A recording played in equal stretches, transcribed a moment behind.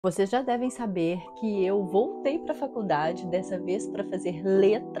Vocês já devem saber que eu voltei para a faculdade, dessa vez para fazer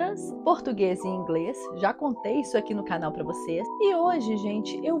letras, português e inglês. Já contei isso aqui no canal para vocês. E hoje,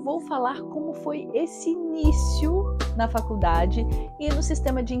 gente, eu vou falar como foi esse início na faculdade e no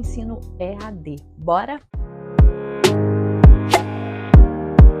sistema de ensino EAD. Bora?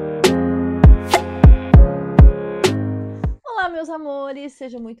 Olá, meus amores!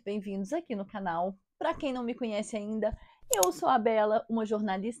 Sejam muito bem-vindos aqui no canal. Para quem não me conhece ainda, eu sou a Bela, uma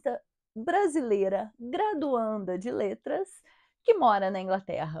jornalista brasileira graduanda de letras que mora na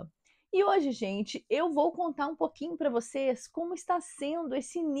Inglaterra. E hoje, gente, eu vou contar um pouquinho para vocês como está sendo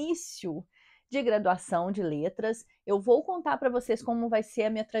esse início de graduação de letras. Eu vou contar para vocês como vai ser a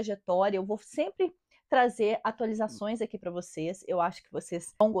minha trajetória. Eu vou sempre trazer atualizações aqui para vocês. Eu acho que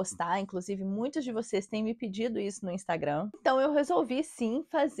vocês vão gostar, inclusive muitos de vocês têm me pedido isso no Instagram. Então eu resolvi sim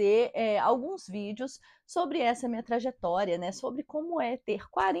fazer alguns vídeos sobre essa minha trajetória, né? Sobre como é ter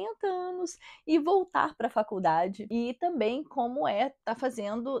 40 anos e voltar para a faculdade e também como é estar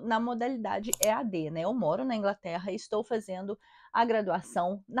fazendo na modalidade EAD, né? Eu moro na Inglaterra e estou fazendo a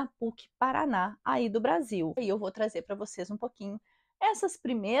graduação na PUC Paraná, aí do Brasil. E eu vou trazer para vocês um pouquinho essas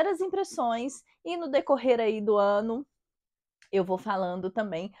primeiras impressões e no decorrer aí do ano eu vou falando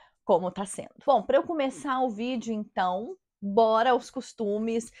também como tá sendo. Bom, para eu começar o vídeo então, bora aos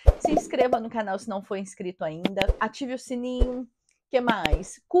costumes. Se inscreva no canal se não for inscrito ainda, ative o sininho. Que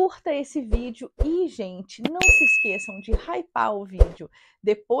mais? Curta esse vídeo e, gente, não se esqueçam de hypar o vídeo.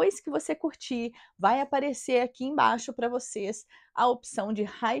 Depois que você curtir, vai aparecer aqui embaixo para vocês a opção de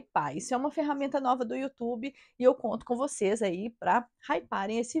hypar. Isso é uma ferramenta nova do YouTube e eu conto com vocês aí para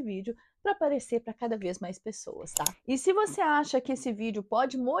hyparem esse vídeo para aparecer para cada vez mais pessoas, tá? E se você acha que esse vídeo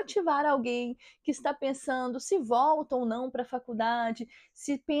pode motivar alguém que está pensando se volta ou não para a faculdade,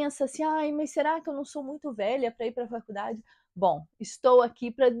 se pensa assim, ai, mas será que eu não sou muito velha para ir para a faculdade? Bom, estou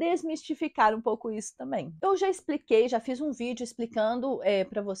aqui para desmistificar um pouco isso também. Eu já expliquei, já fiz um vídeo explicando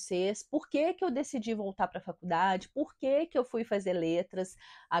para vocês por que eu decidi voltar para a faculdade, por que eu fui fazer letras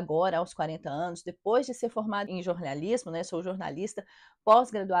agora aos 40 anos, depois de ser formada em jornalismo, né? Sou jornalista,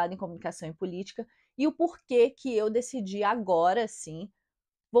 pós-graduada em comunicação e política, e o porquê que eu decidi agora sim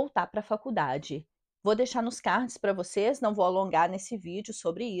voltar para a faculdade. Vou deixar nos cards para vocês, não vou alongar nesse vídeo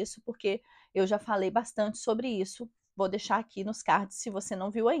sobre isso, porque eu já falei bastante sobre isso. Vou deixar aqui nos cards se você não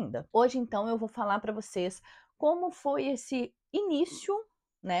viu ainda. Hoje, então, eu vou falar para vocês como foi esse início,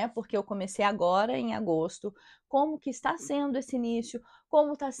 né? Porque eu comecei agora em agosto, como que está sendo esse início,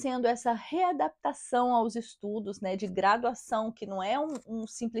 como está sendo essa readaptação aos estudos, né? De graduação, que não é um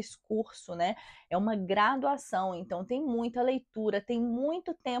simples curso, né? É uma graduação, então tem muita leitura, tem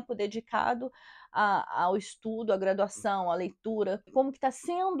muito tempo dedicado ao estudo, à graduação, à leitura. Como que está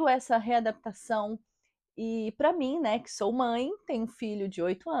sendo essa readaptação? E para mim, né, que sou mãe, tenho um filho de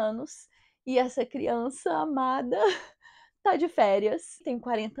 8 anos, e essa criança amada tá de férias, tem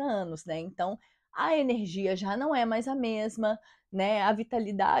 40 anos, né? Então a energia já não é mais a mesma, né? A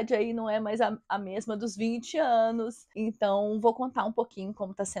vitalidade aí não é mais a mesma dos 20 anos. Então vou contar um pouquinho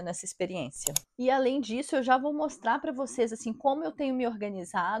como tá sendo essa experiência. E além disso, eu já vou mostrar para vocês assim como eu tenho me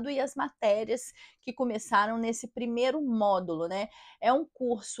organizado e as matérias que começaram nesse primeiro módulo, né? É um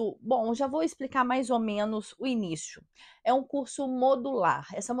curso, bom, já vou explicar mais ou menos o início. É um curso modular.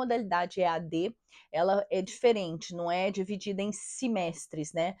 Essa modalidade EAD, ela é diferente, não é dividida em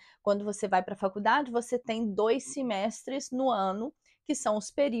semestres, né? Quando você vai para a faculdade, você tem 2 semestres no ano, que são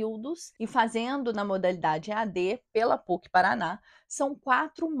os períodos, e fazendo na modalidade EAD pela PUC Paraná, são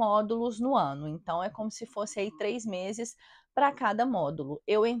 4 módulos no ano. Então é como se fosse aí 3 meses para cada módulo.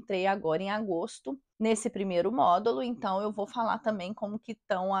 Eu entrei agora em agosto nesse primeiro módulo, então eu vou falar também como que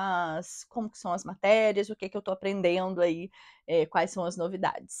são as matérias, o que eu estou aprendendo aí, quais são as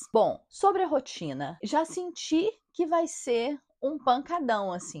novidades. Bom, sobre a rotina, já senti que vai ser um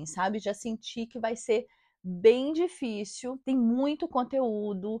pancadão, assim, sabe? Já senti que vai ser bem difícil, tem muito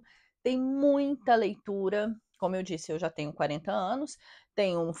conteúdo, tem muita leitura. Como eu disse, eu já tenho 40 anos,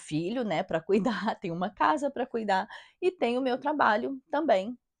 tenho um filho, né, para cuidar, tenho uma casa para cuidar e tenho o meu trabalho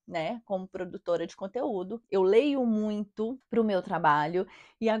também, né, como produtora de conteúdo. Eu leio muito para o meu trabalho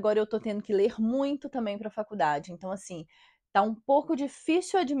e agora eu tô tendo que ler muito também para a faculdade. Então, assim, tá um pouco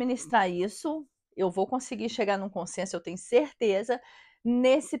difícil administrar isso. Eu vou conseguir chegar num consenso, eu tenho certeza.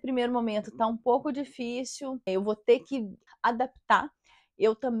 Nesse primeiro momento tá um pouco difícil, eu vou ter que adaptar.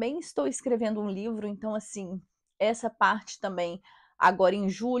 Eu também estou escrevendo um livro, então, assim, essa parte também, agora em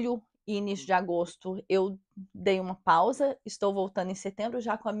julho e início de agosto, eu dei uma pausa, estou voltando em setembro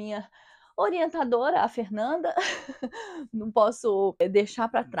já com a minha Orientadora, a Fernanda, não posso deixar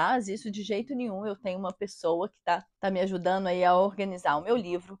para trás isso de jeito nenhum. Eu tenho uma pessoa que tá me ajudando aí a organizar o meu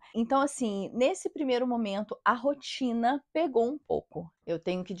livro. Então, assim, nesse primeiro momento, a rotina pegou um pouco. Eu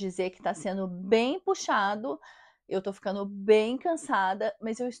tenho que dizer que está sendo bem puxado. Eu tô ficando bem cansada,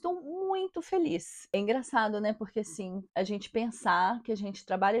 mas eu estou muito feliz. É engraçado, né? Porque, assim, a gente pensar que a gente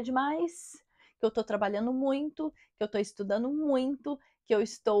trabalha demais, que eu tô trabalhando muito, que eu tô estudando muito, que eu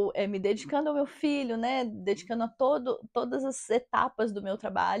estou me dedicando ao meu filho, né? Dedicando a todas as etapas do meu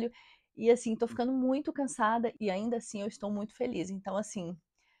trabalho. E, assim, tô ficando muito cansada e ainda assim eu estou muito feliz. Então, assim,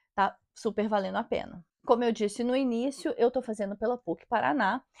 tá super valendo a pena. Como eu disse no início, eu tô fazendo pela PUC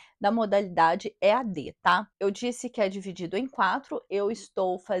Paraná, da modalidade EAD, tá? Eu disse que é dividido em 4, eu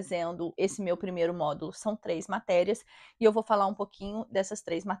estou fazendo esse meu primeiro módulo, são 3 matérias, e eu vou falar um pouquinho dessas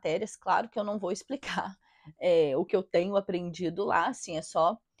 3 matérias. Claro que eu não vou explicar o que eu tenho aprendido lá, assim, é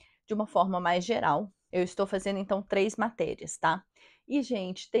só de uma forma mais geral. Eu estou fazendo, então, 3 matérias, tá? E,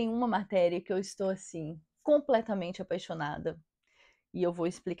 gente, tem uma matéria que eu estou, assim, completamente apaixonada. E eu vou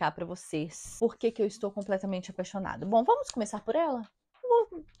explicar para vocês por que eu estou completamente apaixonada. Bom, vamos começar por ela?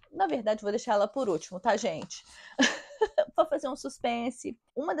 Na verdade, vou deixar ela por último, tá, gente? Vou fazer um suspense.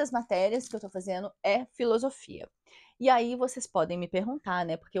 Uma das matérias que eu tô fazendo é filosofia. E aí vocês podem me perguntar,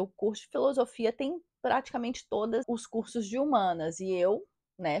 né? Porque o curso de filosofia tem praticamente todos os cursos de humanas. E eu,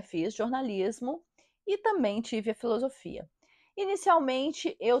 né, fiz jornalismo e também tive a filosofia.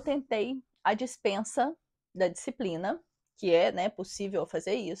 Inicialmente, eu tentei a dispensa da disciplina, que é, né, possível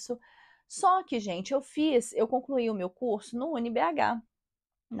fazer isso. Só que, gente, eu concluí o meu curso no UniBH.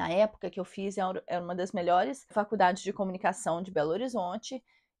 Na época que eu fiz, era uma das melhores faculdades de comunicação de Belo Horizonte,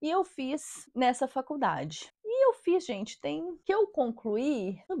 e eu fiz nessa faculdade. E eu fiz, gente, que eu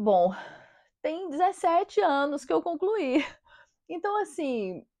concluí, bom, tem 17 anos que eu concluí. Então,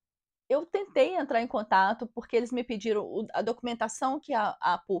 assim, eu tentei entrar em contato porque eles me pediram, a documentação que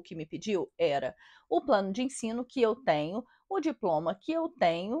a PUC me pediu era o plano de ensino que eu tenho, o diploma que eu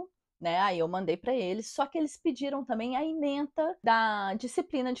tenho, né? Aí eu mandei para eles, só que eles pediram também a ementa da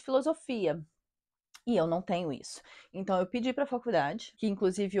disciplina de filosofia. E eu não tenho isso. Então eu pedi para a faculdade, que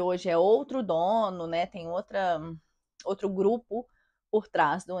inclusive hoje é outro dono, né? Tem outro grupo por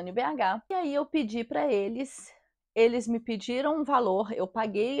trás do UniBH. E aí eu pedi para eles me pediram um valor, eu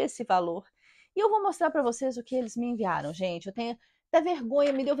paguei esse valor. E eu vou mostrar para vocês o que eles me enviaram, gente. Eu tenho até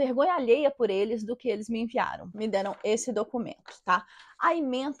vergonha, me deu vergonha alheia por eles do que eles me enviaram. Me deram esse documento, tá? A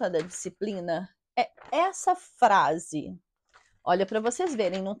ementa da disciplina é essa frase. Olha para vocês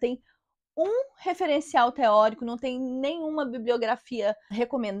verem, não tem um referencial teórico, não tem nenhuma bibliografia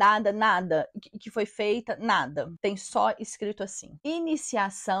recomendada, nada que foi feita, nada. Tem só escrito assim: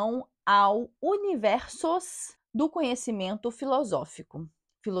 Iniciação ao Universos do Conhecimento Filosófico.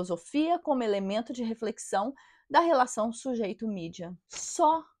 Filosofia como elemento de reflexão da relação sujeito-mídia.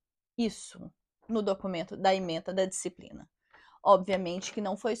 Só isso no documento da ementa da disciplina. Obviamente que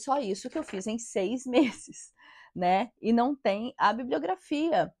não foi só isso que eu fiz em 6 meses, né? E não tem a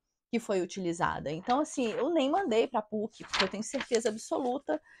bibliografia que foi utilizada. Então, assim, eu nem mandei para a PUC, porque eu tenho certeza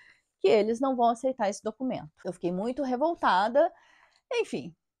absoluta que eles não vão aceitar esse documento. Eu fiquei muito revoltada.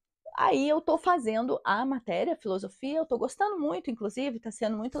 Enfim, aí eu tô fazendo a matéria, filosofia, eu tô gostando muito, inclusive, tá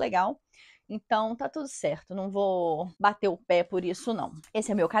sendo muito legal. Então, tá tudo certo, não vou bater o pé por isso, não.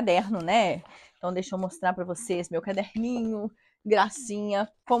 Esse é meu caderno, né? Então, deixa eu mostrar para vocês meu caderninho,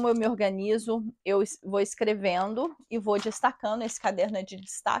 gracinha, como eu me organizo. Eu vou escrevendo e vou destacando. Esse caderno é de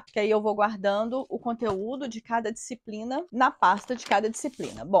destaque, que aí eu vou guardando o conteúdo de cada disciplina na pasta de cada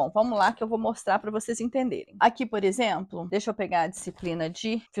disciplina. Bom, vamos lá que eu vou mostrar para vocês entenderem. Aqui, por exemplo, deixa eu pegar a disciplina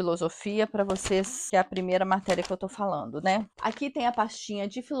de filosofia para vocês, que é a primeira matéria que eu tô falando, né? Aqui tem a pastinha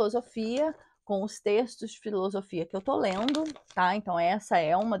de filosofia, com os textos de filosofia que eu tô lendo, tá? Então essa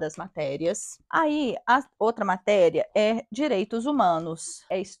é uma das matérias. Aí a outra matéria é direitos humanos,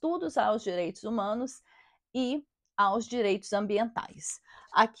 é estudos aos direitos humanos e aos direitos ambientais.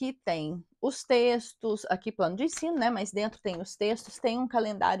 Aqui tem os textos, aqui plano de ensino, né? Mas dentro tem os textos, tem um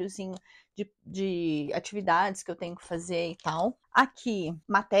calendáriozinho de atividades que eu tenho que fazer e tal. Aqui,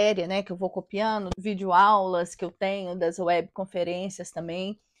 matéria, né, que eu vou copiando, videoaulas que eu tenho, das webconferências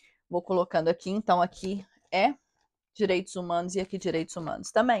também, vou colocando aqui. Então, aqui é direitos humanos e aqui direitos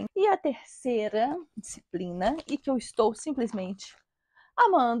humanos também. E a terceira disciplina, e que eu estou simplesmente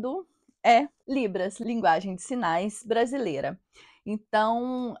amando, é Libras, linguagem de sinais brasileira.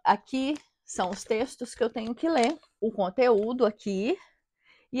 Então, aqui são os textos que eu tenho que ler, o conteúdo aqui.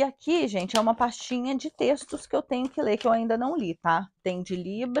 E aqui, gente, é uma pastinha de textos que eu tenho que ler, que eu ainda não li, tá? Tem de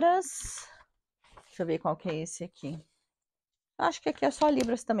Libras. Deixa eu ver qual que é esse aqui. Acho que aqui é só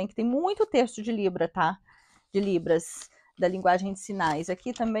Libras também, que tem muito texto de Libra, tá? De Libras, da linguagem de sinais.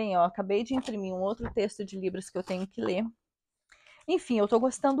 Aqui também, ó, acabei de imprimir um outro texto de Libras que eu tenho que ler. Enfim, eu tô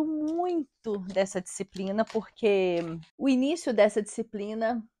gostando muito dessa disciplina, porque o início dessa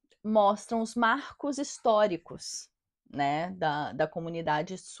disciplina mostra os marcos históricos, né, da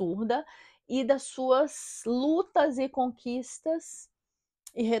comunidade surda e das suas lutas e conquistas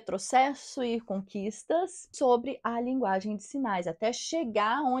e retrocesso e conquistas sobre a linguagem de sinais, até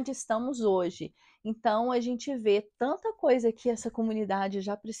chegar onde estamos hoje. Então, a gente vê tanta coisa que essa comunidade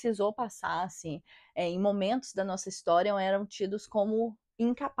já precisou passar, assim, em momentos da nossa história eram tidos como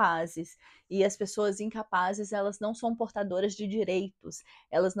incapazes, e as pessoas incapazes, elas não são portadoras de direitos,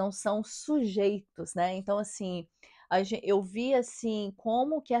 elas não são sujeitos, né? Então, assim, eu vi, assim,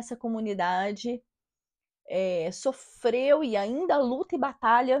 como que essa comunidade sofreu e ainda luta e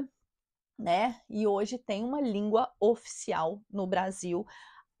batalha, né? E hoje tem uma língua oficial no Brasil,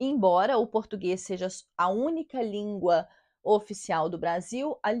 embora o português seja a única língua oficial do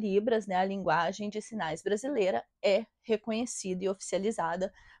Brasil, a Libras, né, a linguagem de sinais brasileira, é reconhecida e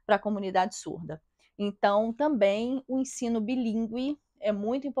oficializada para a comunidade surda. Então, também o ensino bilíngue é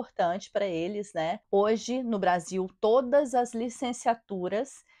muito importante para eles, né? Hoje, no Brasil, todas as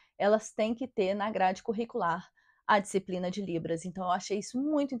licenciaturas, elas têm que ter na grade curricular a disciplina de Libras. Então, eu achei isso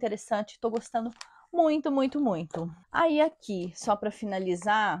muito interessante, estou gostando muito, muito, muito. Aí aqui, só para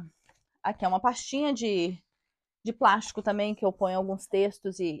finalizar, aqui é uma pastinha de plástico também, que eu ponho alguns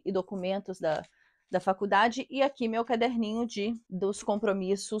textos e documentos da faculdade, e aqui meu caderninho dos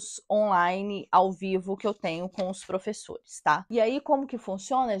compromissos online ao vivo que eu tenho com os professores, tá? E aí, como que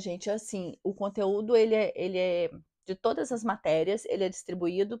funciona, gente? Assim, o conteúdo, ele é de todas as matérias, ele é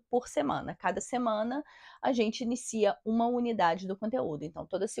distribuído por semana. Cada semana a gente inicia uma unidade do conteúdo. Então,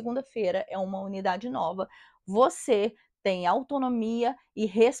 toda segunda-feira é uma unidade nova. Você tem autonomia e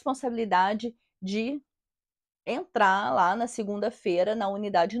responsabilidade de entrar lá na segunda-feira na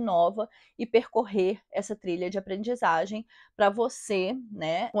unidade nova e percorrer essa trilha de aprendizagem para você,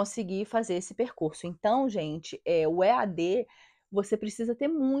 né, conseguir fazer esse percurso. Então, gente, o EAD, você precisa ter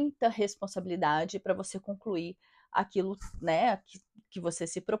muita responsabilidade para você concluir aquilo, né, que você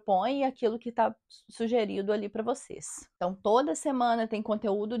se propõe e aquilo que está sugerido ali para vocês. Então, toda semana tem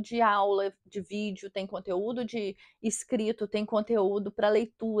conteúdo de aula, de vídeo, tem conteúdo de escrito, tem conteúdo para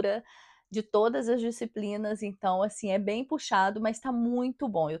leitura, de todas as disciplinas, então, assim, é bem puxado, mas tá muito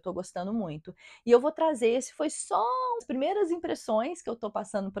bom, eu tô gostando muito. E eu vou trazer, esse foi só as primeiras impressões que eu tô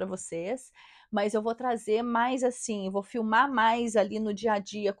passando para vocês, mas eu vou trazer mais assim, vou filmar mais ali no dia a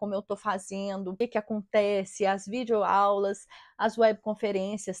dia, como eu tô fazendo, o que que acontece, as videoaulas, as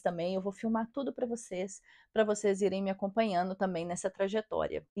webconferências também, eu vou filmar tudo para vocês irem me acompanhando também nessa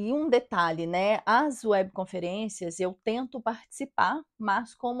trajetória. E um detalhe, né, as webconferências eu tento participar,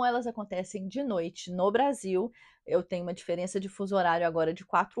 mas como elas acontecem de noite no Brasil, eu tenho uma diferença de fuso horário agora de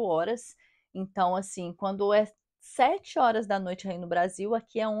 4 horas, então assim, quando é 7 horas da noite aí no Brasil,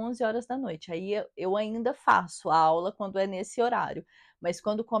 aqui é 11 horas da noite, aí eu ainda faço a aula quando é nesse horário, mas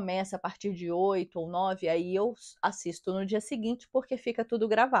quando começa a partir de 8 ou 9, aí eu assisto no dia seguinte, porque fica tudo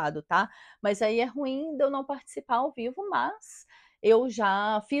gravado, tá? Mas aí é ruim de eu não participar ao vivo, mas eu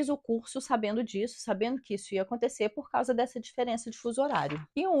já fiz o curso sabendo disso, sabendo que isso ia acontecer por causa dessa diferença de fuso horário.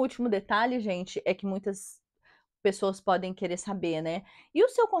 E um último detalhe, gente, é que muitas pessoas podem querer saber, né? E o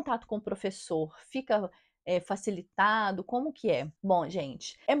seu contato com o professor fica facilitado? Como que é? Bom,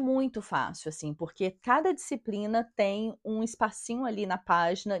 gente, é muito fácil, assim, porque cada disciplina tem um espacinho ali na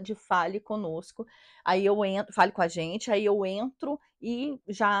página de fale conosco. Aí eu entro, fale com a gente, aí eu entro e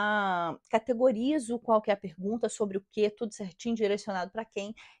já categorizo qual que é a pergunta, sobre o que, tudo certinho, direcionado para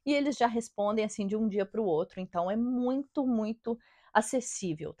quem, e eles já respondem assim de um dia para o outro. Então é muito, muito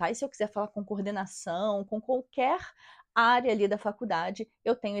acessível, tá? E se eu quiser falar com coordenação, com qualquer área ali da faculdade,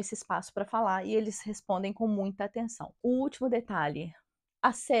 eu tenho esse espaço para falar e eles respondem com muita atenção. O último detalhe: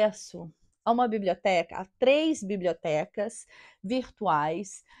 acesso a uma biblioteca, a 3 bibliotecas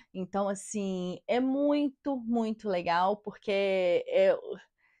virtuais. Então, assim, é muito, muito legal, porque eu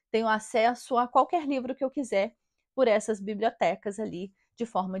tenho acesso a qualquer livro que eu quiser por essas bibliotecas ali de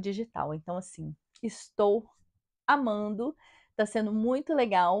forma digital. Então, assim, estou amando, tá sendo muito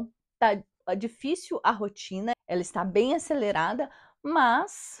legal, tá difícil a rotina, ela está bem acelerada,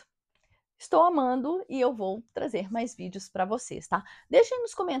 mas estou amando e eu vou trazer mais vídeos para vocês, tá? Deixem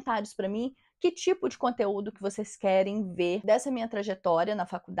nos comentários para mim que tipo de conteúdo que vocês querem ver dessa minha trajetória na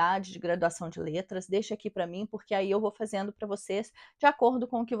faculdade de graduação de letras. Deixa aqui para mim, porque aí eu vou fazendo para vocês de acordo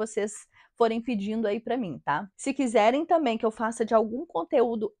com o que vocês forem pedindo aí para mim, tá? Se quiserem também que eu faça de algum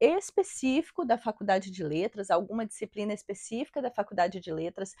conteúdo específico da faculdade de letras, alguma disciplina específica da faculdade de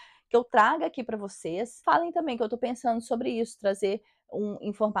letras, que eu traga aqui para vocês, falem também que eu tô pensando sobre isso, trazer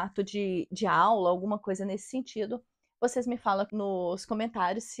em formato de aula, alguma coisa nesse sentido. Vocês me falam nos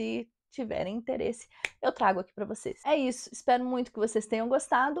comentários se tiverem interesse, eu trago aqui para vocês. É isso, espero muito que vocês tenham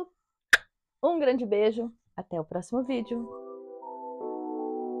gostado. Um grande beijo, até o próximo vídeo.